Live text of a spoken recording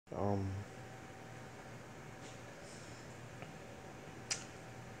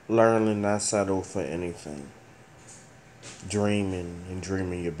Learning not settle for anything. Dreaming and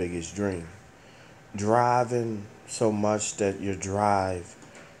dreaming your biggest dream. Driving so much that your drive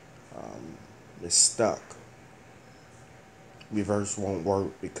is stuck. Reverse won't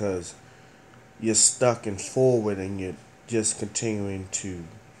work because you're stuck in forward and you're just continuing to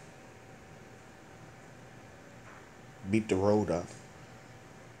beat the road up.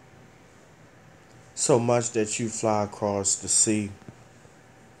 So much that you fly across the sea.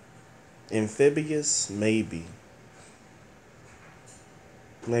 Amphibious, maybe.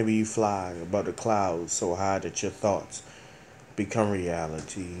 Maybe you fly above the clouds so high that your thoughts become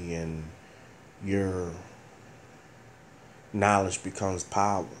reality and your knowledge becomes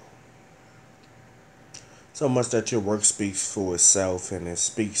power. So much that your work speaks for itself and it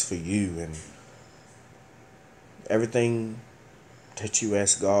speaks for you, and everything that you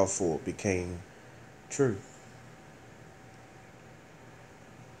asked God for became true.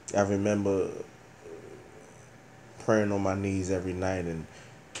 I remember praying on my knees every night and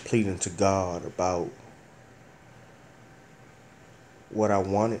pleading to God about what I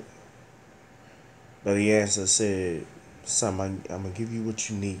wanted. But the answer said, son, I'm going to give you what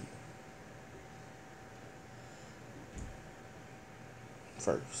you need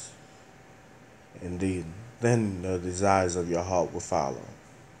first. Indeed. Then the desires of your heart will follow.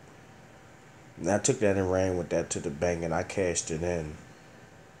 And I took that and ran with that to the bank and I cashed it in.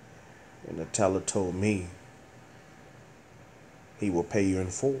 And the teller told me he will pay you in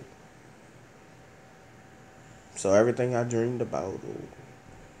full. So everything I dreamed about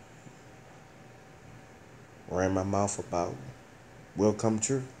or ran my mouth about will come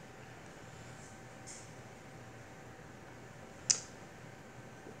true.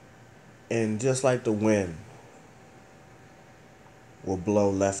 And just like the wind will blow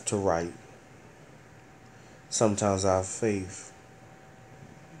left to right, sometimes our faith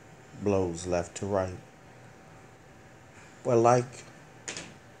blows left to right. Well, like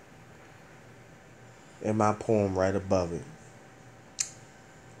in my poem right above it,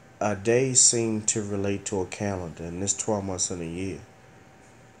 a day seemed to relate to a calendar, and it's 12 months in a year.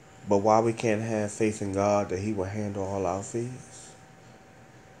 But why we can't have faith in God that He will handle all our fears?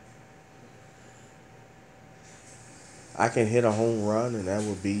 I can hit a home run and that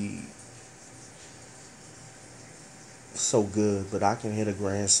would be so good, but I can hit a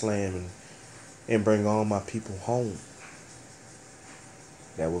grand slam and bring all my people home.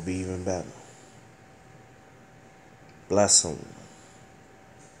 That would be even better. Bless them.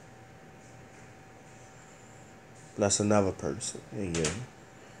 Bless another person, and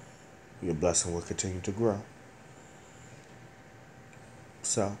your blessing will continue to grow.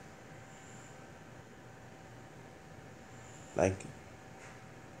 So, thank you.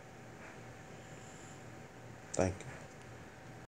 Thank you.